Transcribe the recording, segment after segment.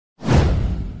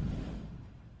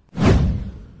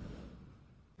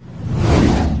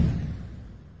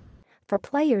For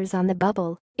players on the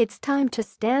bubble, it's time to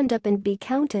stand up and be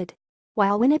counted.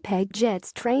 While Winnipeg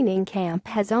Jets training camp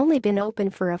has only been open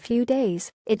for a few days,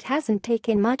 it hasn't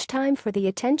taken much time for the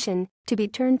attention to be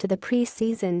turned to the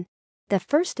preseason. The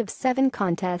first of 7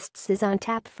 contests is on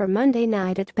tap for Monday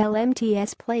night at Bell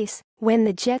MTS Place when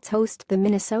the Jets host the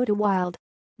Minnesota Wild.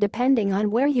 Depending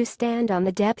on where you stand on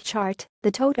the depth chart,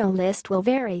 the total list will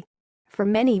vary. For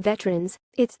many veterans,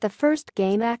 it's the first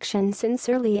game action since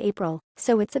early April,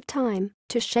 so it's time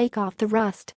to shake off the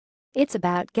rust. It's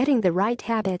about getting the right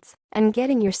habits and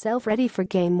getting yourself ready for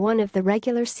Game 1 of the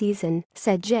regular season,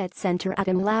 said Jet center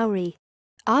Adam Lowry.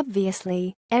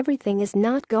 Obviously, everything is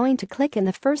not going to click in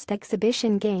the first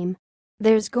exhibition game.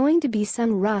 There's going to be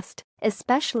some rust,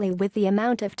 especially with the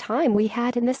amount of time we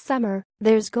had in the summer.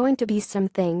 There's going to be some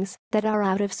things that are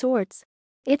out of sorts.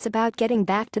 It's about getting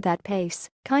back to that pace,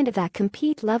 kind of that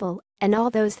compete level, and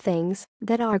all those things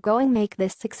that are going to make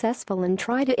this successful and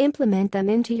try to implement them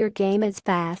into your game as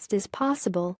fast as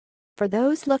possible. For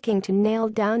those looking to nail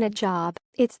down a job,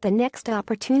 it's the next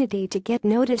opportunity to get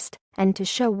noticed and to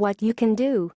show what you can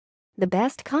do. The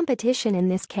best competition in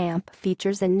this camp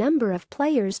features a number of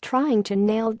players trying to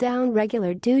nail down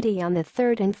regular duty on the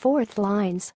 3rd and 4th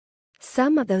lines.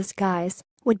 Some of those guys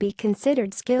would be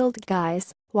considered skilled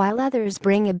guys, while others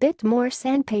bring a bit more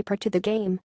sandpaper to the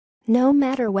game. No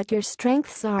matter what your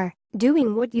strengths are,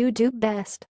 doing what you do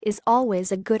best is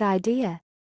always a good idea.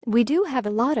 We do have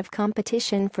a lot of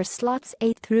competition for slots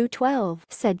 8 through 12,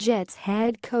 said Jets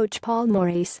head coach Paul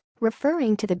Maurice,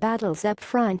 referring to the battles up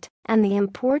front and the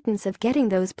importance of getting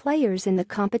those players in the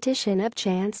competition a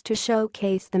chance to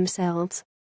showcase themselves.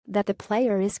 That the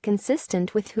player is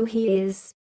consistent with who he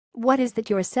is. What is that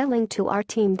you're selling to our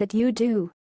team that you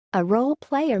do? A role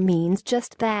player means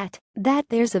just that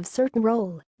there's a certain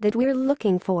role that we're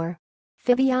looking for.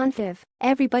 Fiv,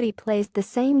 everybody plays the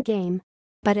same game.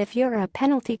 But if you're a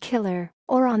penalty killer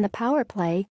or on the power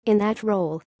play, in that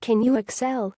role, can you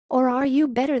excel or are you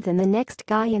better than the next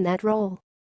guy in that role?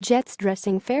 Jets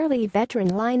dressing fairly veteran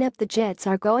lineup. The Jets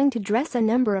are going to dress a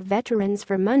number of veterans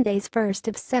for Monday's first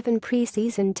of 7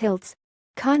 preseason tilts.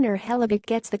 Connor Hellebuyck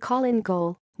gets the call in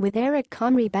goal, with Eric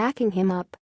Comrie backing him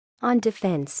up. On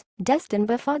defense, Dustin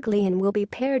Byfuglien will be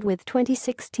paired with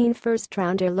 2016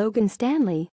 first-rounder Logan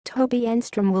Stanley, Toby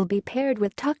Enstrom will be paired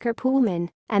with Tucker Poolman,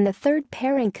 and the third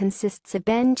pairing consists of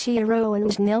Ben Chiro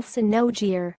and Nelson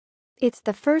Ogier. It's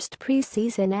the first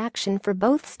preseason action for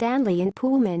both Stanley and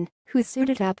Poolman, who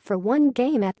suited up for one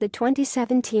game at the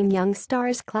 2017 Young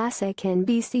Stars Classic in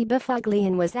BC.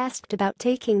 Byfuglien was asked about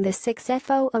taking the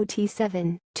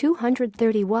 6'7",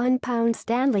 231-pound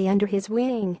Stanley under his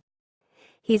wing.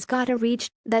 "He's got a reach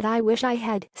that I wish I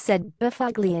had," said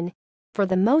Byfuglien. "For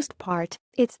the most part,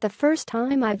 it's the first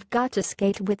time I've got to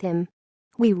skate with him.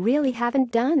 We really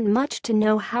haven't done much to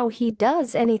know how he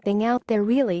does anything out there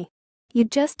really. You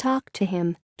just talk to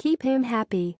him, keep him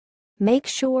happy. Make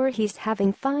sure he's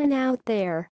having fun out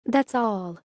there, that's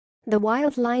all." The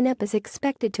Wild lineup is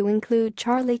expected to include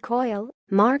Charlie Coyle,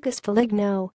 Marcus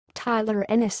Foligno, Tyler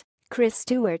Ennis, Chris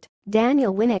Stewart,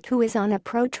 Daniel Winnick, who is on a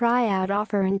pro tryout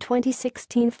offer, and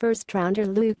 2016 first-rounder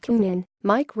Luke Kunin,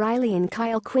 Mike Riley and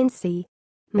Kyle Quincy.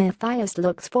 Matthias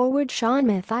looks forward. Sean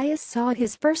Matthias saw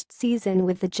his first season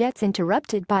with the Jets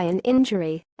interrupted by an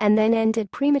injury and then ended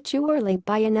prematurely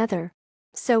by another.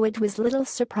 So it was little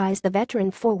surprise the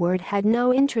veteran forward had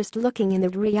no interest looking in the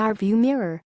rearview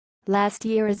mirror. Last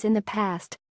year is in the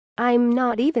past. I'm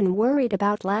not even worried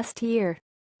about last year.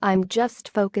 I'm just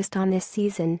focused on this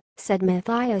season, said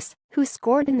Matthias, who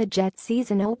scored in the Jets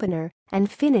season opener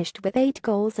and finished with 8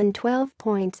 goals and 12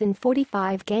 points in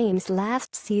 45 games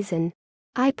last season.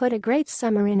 "I put a great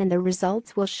summer in and the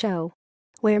results will show."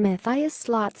 Where Matthias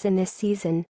slots in this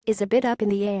season is a bit up in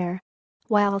the air.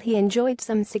 While he enjoyed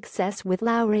some success with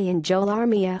Lowry and Joel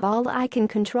Armia, all I can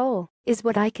control is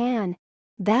what I can.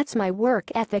 That's my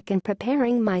work ethic and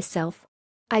preparing myself.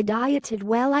 I dieted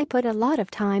well. I put a lot of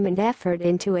time and effort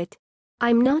into it.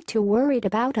 I'm not too worried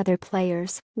about other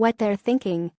players, what they're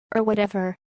thinking, or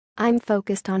whatever. I'm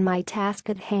focused on my task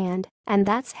at hand, and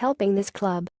that's helping this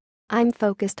club. I'm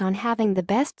focused on having the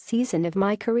best season of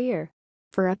my career.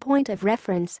 For a point of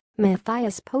reference,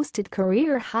 Matthias posted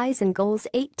career highs in goals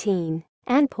 18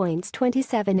 and points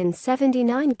 27 in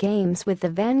 79 games with the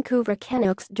Vancouver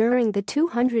Canucks during the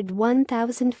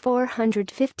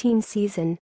 201,415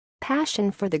 season.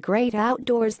 Passion for the great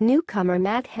outdoors. Newcomer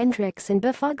Matt Hendricks and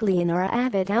Byfuglien are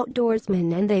avid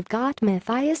outdoorsmen, and they've got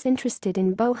Matthias interested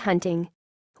in bow hunting.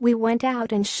 "We went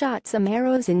out and shot some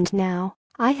arrows and now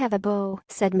I have a bow,"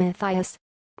 said Matthias.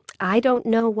 "I don't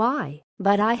know why,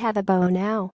 but I have a bow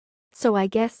now. So I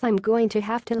guess I'm going to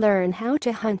have to learn how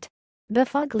to hunt."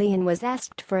 Bufuglian was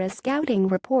asked for a scouting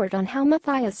report on how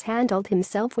Matthias handled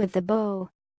himself with the bow.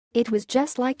 "It was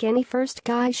just like any first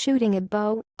guy shooting a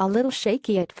bow, a little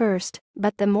shaky at first,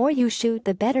 but the more you shoot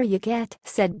the better you get,"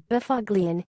 said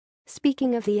Bufuglian.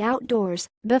 Speaking of the outdoors,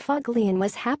 Bufuglian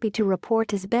was happy to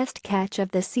report his best catch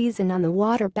of the season on the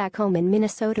water back home in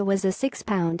Minnesota was a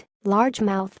 6-pound,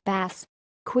 largemouth bass.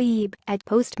 Queeb at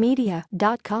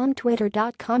postmedia.com,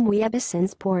 twitter.com, Wiebison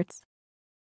Sports.